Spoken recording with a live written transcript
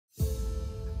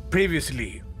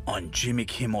Previously on Jimmy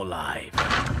Kimmel Live.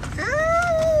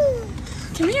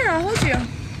 Come here, I'll hold you.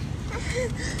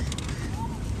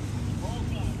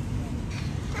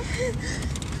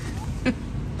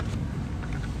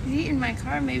 He's eating my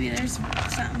car. Maybe there's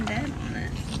something dead on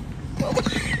it.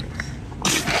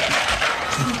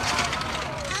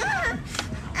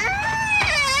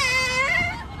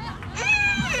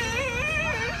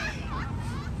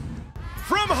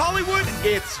 From Hollywood,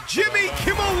 it's Jimmy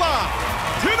Kimmel Live.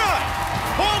 Tonight,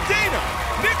 Paul Dano,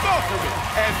 Nick Offerman,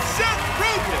 and Seth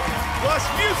Rogen, plus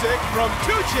music from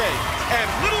 2 Chainz and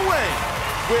Lil Wayne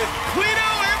with Clino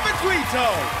and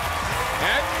Bequito.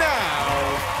 And now,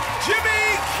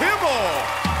 Jimmy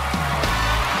Kimmel.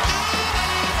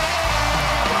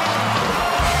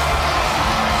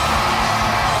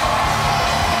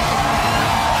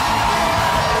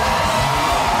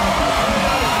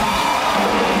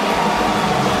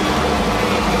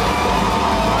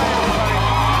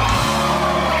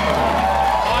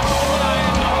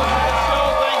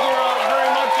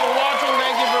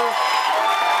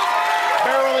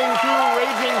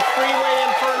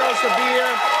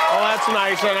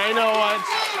 Nice, and I know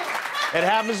it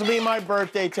happens to be my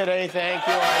birthday today. Thank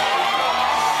you.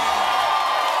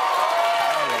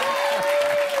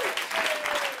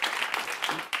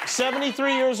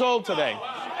 73 years old today.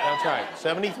 That's right,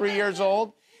 73 years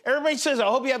old. Everybody says, I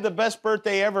hope you have the best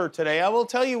birthday ever today. I will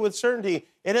tell you with certainty,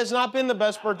 it has not been the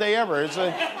best birthday ever. It's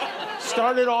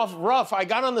started off rough. I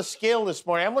got on the scale this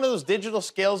morning. I have one of those digital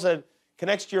scales that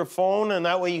connects to your phone, and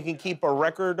that way you can keep a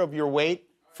record of your weight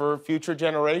for future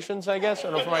generations, I guess,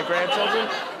 or for my grandchildren.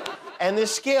 And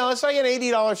this scale, it's like an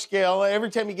 $80 scale. Every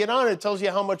time you get on it, it tells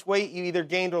you how much weight you either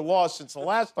gained or lost since the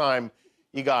last time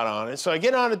you got on it. So I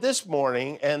get on it this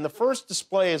morning, and the first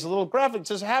display is a little graphic that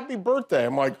says, happy birthday.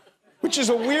 I'm like, which is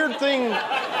a weird thing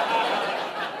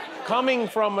coming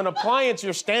from an appliance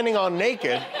you're standing on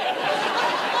naked.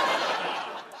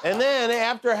 And then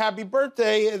after happy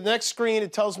birthday, the next screen,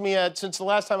 it tells me since the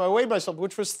last time I weighed myself,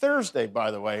 which was Thursday,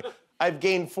 by the way, I've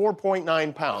gained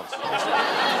 4.9 pounds.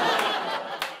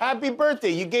 Happy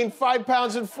birthday, you gained 5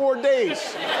 pounds in 4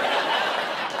 days.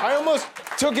 I almost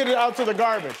took it out to the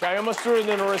garbage. I almost threw it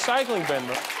in a recycling bin.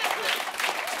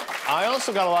 I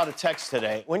also got a lot of texts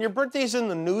today. When your birthday's in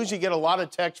the news, you get a lot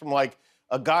of texts from, like,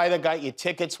 a guy that got you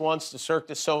tickets once to Cirque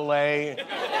du Soleil,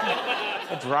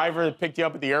 a driver that picked you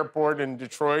up at the airport in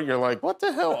Detroit. You're like, what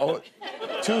the hell? Oh,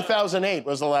 2008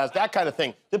 was the last, that kind of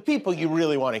thing. The people you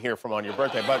really want to hear from on your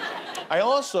birthday. But I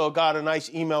also got a nice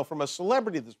email from a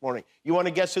celebrity this morning. You want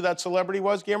to guess who that celebrity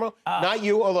was, Guillermo? Not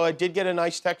you, although I did get a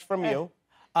nice text from you.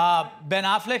 Ben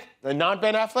Affleck? Not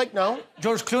Ben Affleck, no.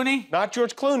 George Clooney? Not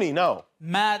George Clooney, no.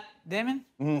 Matt Damon?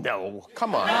 No,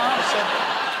 come on.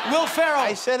 Will Ferrell?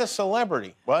 I said a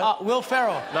celebrity. What? Will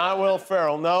Ferrell? Not Will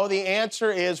Ferrell. No, the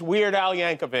answer is Weird Al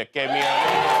Yankovic gave me a...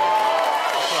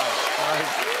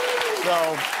 So,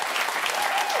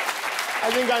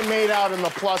 I think I made out in the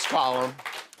plus column.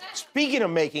 Speaking of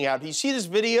making out, do you see this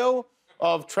video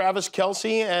of Travis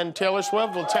Kelce and Taylor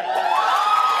Swift?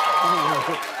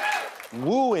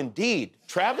 Woo, indeed.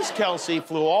 Travis Kelce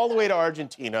flew all the way to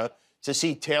Argentina to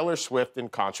see Taylor Swift in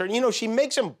concert. And, you know, she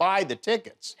makes him buy the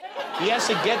tickets. He has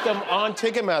to get them on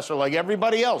Ticketmaster like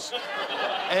everybody else.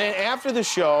 And then after the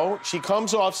show, she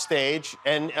comes off stage,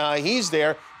 and he's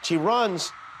there. She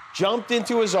runs, jumped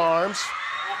into his arms,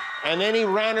 and then he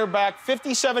ran her back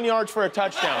 57 yards for a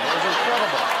touchdown. It was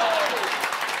incredible.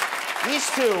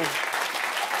 These two,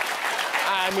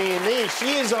 I mean,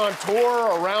 she is on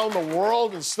tour around the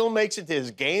world and still makes it to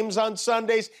his games on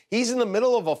Sundays. He's in the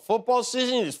middle of a football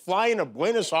season. He's flying to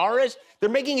Buenos Aires. They're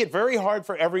making it very hard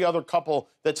for every other couple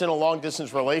that's in a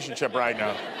long-distance relationship right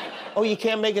now. Oh, you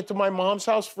can't make it to my mom's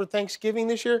house for Thanksgiving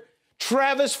this year?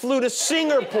 Travis flew to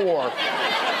Singapore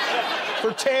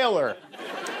for Taylor.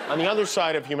 On the other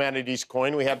side of humanity's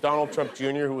coin, we have Donald Trump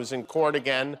Jr., who was in court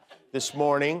again this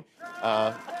morning.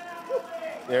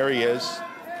 There he is.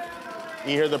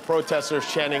 You hear the protesters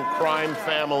chanting, crime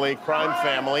family,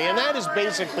 and that is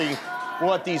basically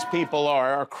what these people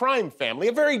are, a crime family,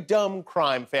 a very dumb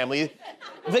crime family,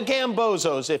 the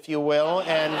Gambozos, if you will,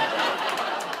 and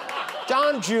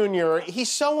Don Jr., he's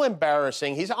so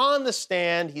embarrassing. He's on the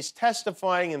stand, he's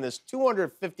testifying in this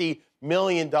 $250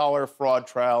 million fraud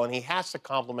trial, and he has to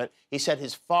compliment, he said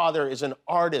his father is an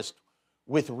artist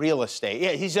with real estate.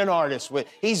 Yeah, he's an artist.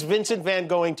 He's Vincent Van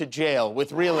Gogh to jail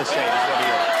with real estate is what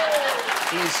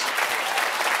he is.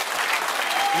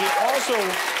 He also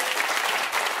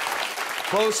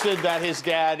boasted that his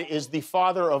dad is the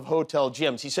father of hotel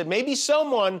gyms. He said, maybe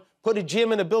someone put a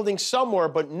gym in a building somewhere,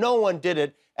 but no one did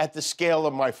it at the scale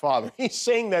of my father. He's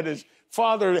saying that his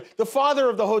the father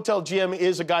of the hotel gym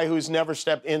is a guy who's never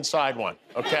stepped inside one,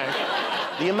 okay?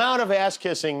 The amount of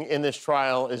ass-kissing in this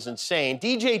trial is insane.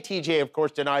 DJ TJ, of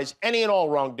course, denies any and all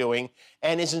wrongdoing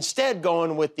and is instead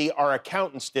going with the "our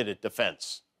accountants did it"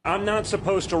 defense. I'm not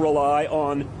supposed to rely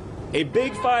on a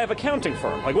Big Five accounting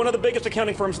firm, like one of the biggest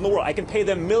accounting firms in the world. I can pay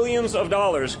them millions of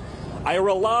dollars. I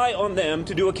rely on them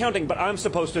to do accounting, but I'm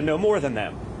supposed to know more than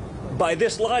them. By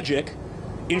this logic,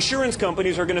 insurance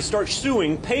companies are going to start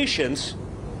suing patients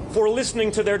for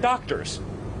listening to their doctors.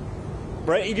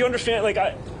 Right? Do you understand? Like,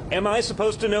 am I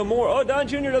supposed to know more? Oh, Don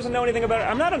Jr. doesn't know anything about it.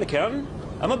 I'm not an accountant.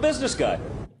 I'm a business guy.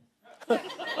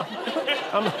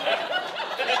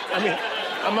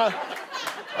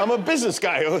 I'm a business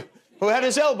guy who had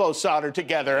his elbows soldered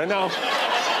together, and now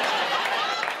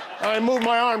I move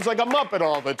my arms like a Muppet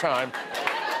all the time.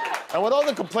 And with all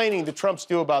the complaining the Trumps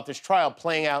do about this trial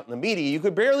playing out in the media, you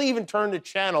could barely even turn the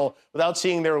channel without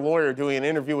seeing their lawyer doing an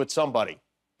interview with somebody.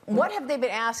 What have they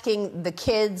been asking the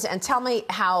kids? And tell me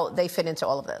how they fit into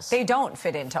all of this. They don't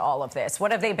fit into all of this.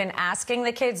 What have they been asking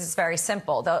the kids? It's very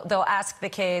simple. They'll ask the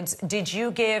kids, did you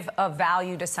give a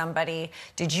value to somebody?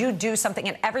 Did you do something?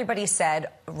 And everybody said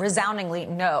resoundingly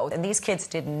no. And these kids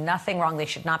did nothing wrong. They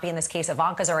should not be in this case.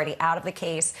 Ivanka's already out of the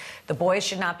case. The boys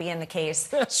should not be in the case.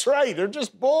 That's right. They're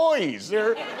just boys.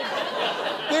 They're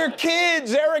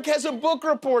kids. Eric has a book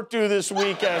report due this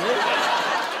weekend.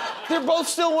 They're both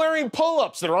still wearing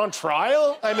pull-ups. They're on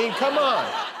trial? I mean, come on.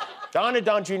 Don and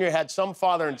Don Jr. had some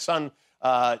father and son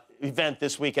event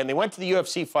this weekend. They went to the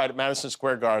UFC fight at Madison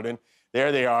Square Garden.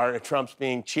 There they are. Trump's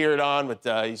being cheered on. With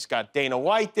he's got Dana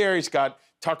White there. He's got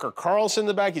Tucker Carlson in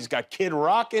the back. He's got Kid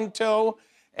Rock in tow.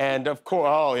 And, of course,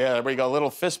 oh, yeah, there we go, a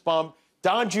little fist bump.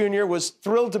 Don Jr. was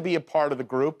thrilled to be a part of the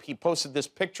group. He posted this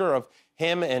picture of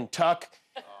him and Tuck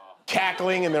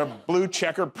cackling in their blue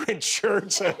checker print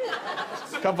shirts. A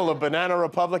couple of banana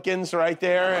Republicans right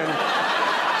there.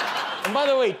 And by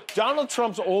the way, Donald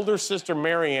Trump's older sister,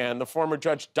 Marianne, the former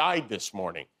judge, died this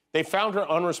morning. They found her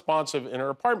unresponsive in her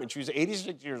apartment. She was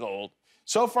 86 years old.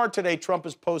 So far today, Trump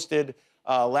has posted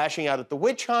lashing out at the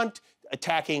witch hunt,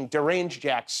 attacking deranged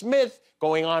Jack Smith,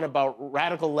 going on about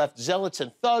radical left zealots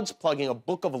and thugs, plugging a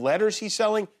book of letters he's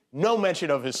selling. No mention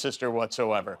of his sister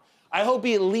whatsoever. I hope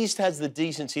he at least has the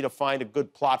decency to find a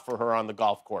good plot for her on the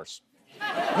golf course.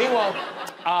 Meanwhile,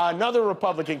 another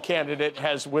Republican candidate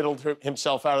has whittled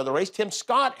himself out of the race. Tim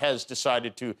Scott has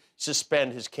decided to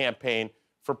suspend his campaign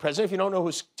for president. If you don't know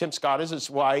who Tim Scott is, it's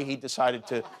why he decided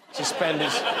to suspend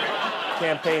his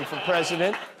campaign for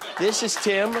president. This is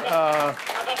Tim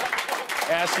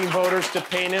asking voters to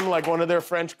paint him like one of their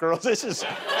French girls.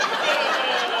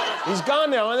 He's gone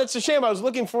now, and that's a shame. I was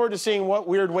looking forward to seeing what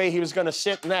weird way he was going to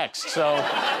sit next. So,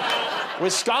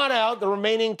 with Scott out, the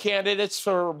remaining candidates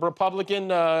for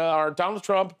Republican are Donald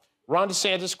Trump, Ron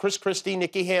DeSantis, Chris Christie,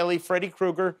 Nikki Haley, Freddie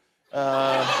Krueger,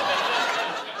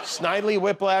 Snidely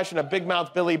Whiplash, and a big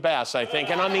mouth Billy Bass, I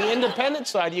think. And on the independent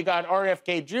side, you got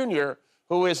RFK Jr.,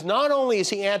 who is not only is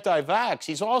he anti-vax,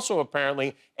 he's also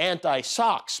apparently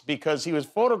anti-socks because he was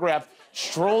photographed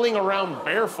strolling around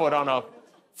barefoot on a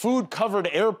food-covered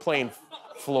airplane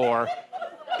floor.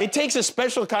 It takes a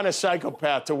special kind of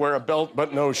psychopath to wear a belt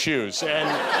but no shoes.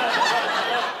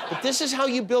 But this is how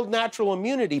you build natural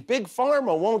immunity. Big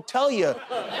Pharma won't tell you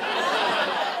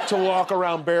to walk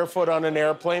around barefoot on an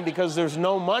airplane because there's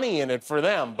no money in it for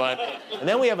them. And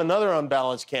then we have another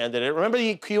unbalanced candidate. Remember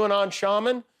the QAnon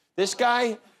Shaman? This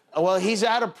guy? Well, he's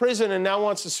out of prison and now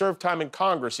wants to serve time in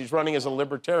Congress. He's running as a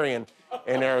libertarian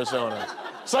in Arizona.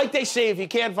 It's like they say, if you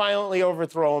can't violently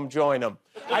overthrow him, join him.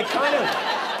 I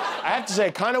have to say, I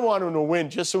kind of want him to win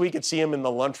just so we could see him in the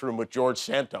lunchroom with George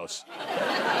Santos.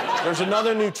 There's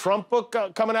another new Trump book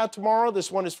coming out tomorrow.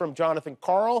 This one is from Jonathan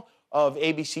Karl of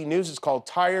ABC News. It's called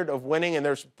Tired of Winning, and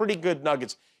there's pretty good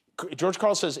nuggets. George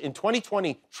Karl says, in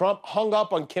 2020, Trump hung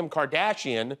up on Kim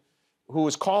Kardashian, who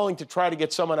was calling to try to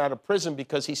get someone out of prison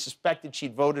because he suspected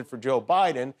she'd voted for Joe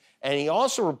Biden. And he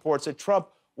also reports that Trump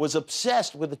was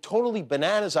obsessed with a totally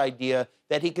bananas idea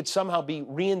that he could somehow be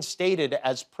reinstated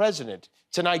as president.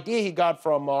 It's an idea he got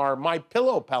from our My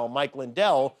Pillow pal, Mike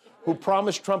Lindell, who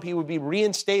promised Trump he would be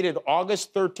reinstated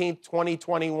August 13th,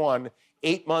 2021,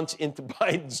 8 months into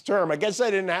Biden's term. I guess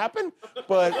that didn't happen,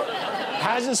 but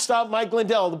hasn't stopped Mike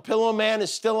Lindell. The Pillow Man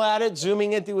is still at it,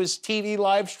 zooming into his TV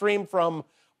live stream from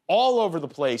all over the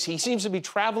place. He seems to be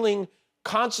traveling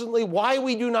constantly. Why,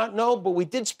 we do not know, but we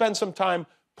did spend some time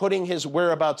putting his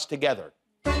whereabouts together.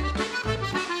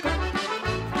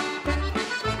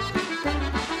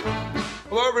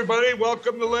 Hello, everybody.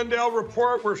 Welcome to Lindell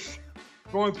Report. We're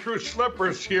going through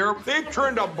slippers here. They've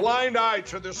turned a blind eye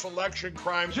to this election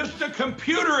crime. Just a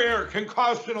computer error can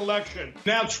cost an election.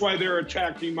 That's why they're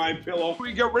attacking My Pillow.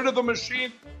 We get rid of the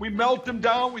machine, we melt them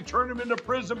down, we turn them into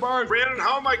prison bars. Brandon,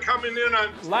 how am I coming in on?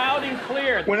 Loud and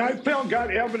clear. When I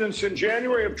got evidence in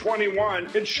January of 21,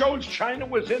 it shows China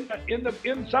was in the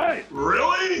inside.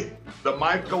 Really? The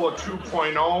My Pillow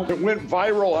 2.0. It went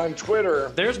viral on Twitter.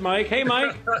 There's Mike. Hey,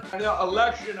 Mike. The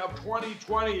election of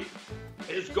 2020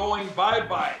 is going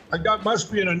bye-bye.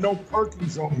 Must be in a no parking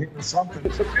zone here or something.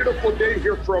 It's a beautiful day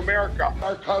here for America.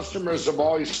 Our customers have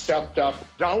always stepped up.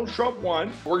 Donald Trump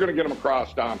won. We're going to get him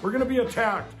across, Don. We're going to be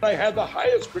attacked. I had the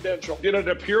highest credential. Did it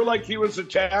appear like he was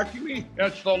attacking me?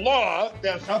 That's the law.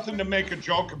 That's nothing to make a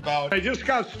joke about. I just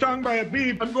got stung by a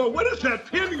bee. I'm going, what is that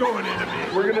pin going into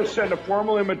me? We're going to send a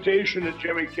formal invitation to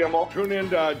Jimmy Kimmel. Tune in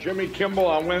to Jimmy Kimmel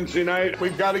on Wednesday night.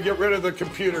 We've got to get rid of the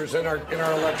computers in our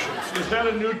elections. Is that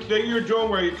a new thing you're doing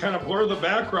where you kind of blur the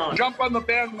background? Jump on the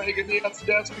bandwagon, yes,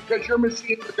 because your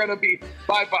machines are going to be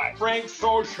bye-bye. Frank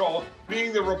Social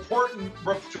being the reporting...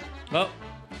 Well,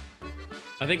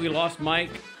 I think we lost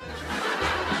Mike.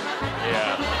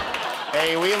 Yeah.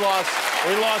 Hey, we lost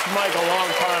Mike a long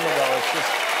time ago.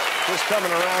 It's just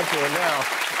coming around to it now.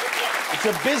 It's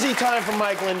a busy time for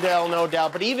Mike Lindell, no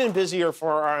doubt, but even busier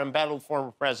for our embattled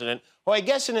former president, who I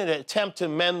guess in an attempt to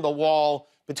mend the wall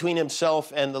between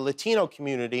himself and the Latino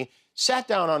community, sat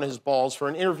down on his balls for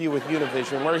an interview with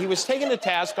Univision where he was taken to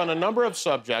task on a number of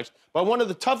subjects by one of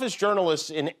the toughest journalists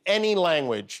in any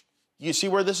language. You see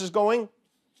where this is going?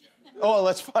 Oh,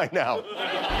 let's find out.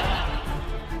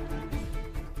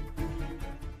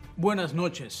 Buenas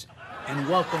noches, and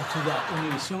welcome to the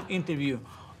Univision interview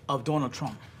of Donald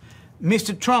Trump.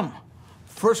 Mr. Trump,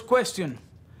 first question.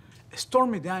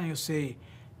 Stormy Daniels say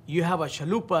you have a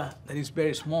chalupa that is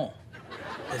very small.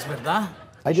 ¿Es verdad?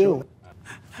 I do.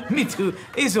 Me too.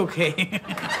 It's okay.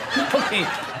 Okay,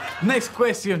 next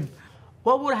question.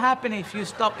 What would happen if you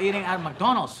stopped eating at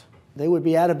McDonald's? They would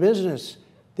be out of business.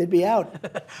 They'd be out.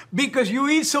 Because you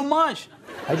eat so much.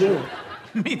 I do.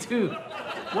 Me too.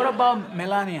 What about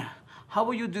Melania? How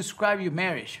would you describe your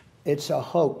marriage? It's a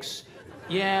hoax.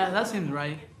 Yeah, that seems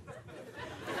right.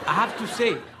 I have to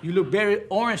say, you look very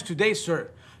orange today, sir.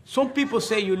 Some people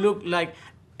say you look like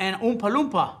an Oompa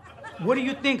Loompa. What do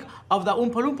you think of the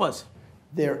Oompa Loompas?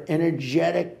 They're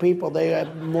energetic people. They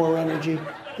have more energy.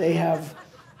 They're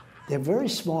very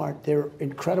smart. They're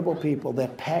incredible people. They're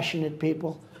passionate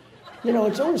people. You know,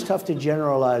 it's always tough to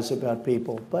generalize about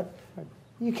people, but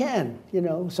you can, you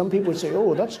know. Some people would say,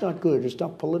 oh, that's not good. It's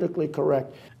not politically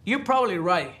correct. You're probably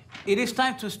right. It is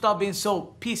time to stop being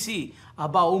so PC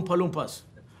about Oompa Loompas.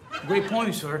 Great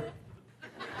point, sir.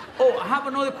 Oh, I have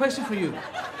another question for you.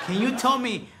 Can you tell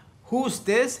me who's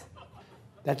this?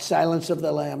 That's Silence of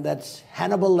the Lamb. That's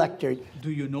Hannibal Lecter.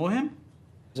 Do you know him?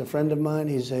 He's a friend of mine.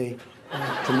 He's a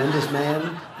tremendous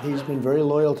man. He's been very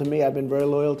loyal to me. I've been very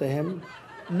loyal to him.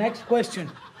 Next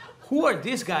question. Who are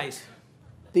these guys?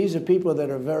 These are people that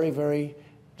are very, very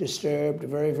disturbed,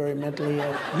 very, very mentally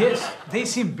ill. Yes, they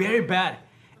seem very bad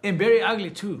and very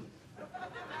ugly, too.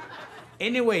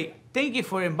 Anyway, thank you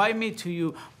for inviting me to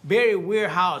your very weird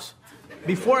house.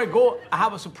 Before I go, I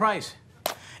have a surprise.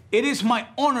 It is my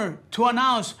honor to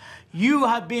announce you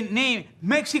have been named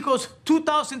Mexico's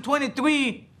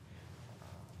 2023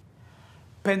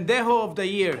 Pendejo of the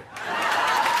Year.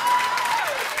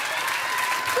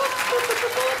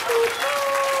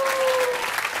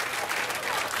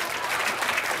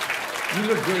 You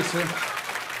look great, sir.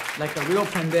 Like a real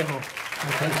pendejo.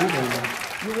 Thank you very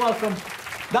much. You're welcome.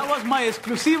 That was my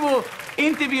exclusivo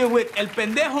interview with El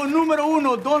Pendejo número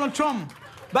uno, Donald Trump.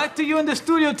 Back to you in the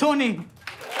studio, Tony.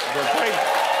 Great,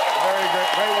 very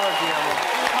great work, Guillermo.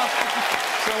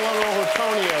 Still don't know who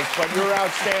Tony is, but you're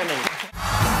outstanding.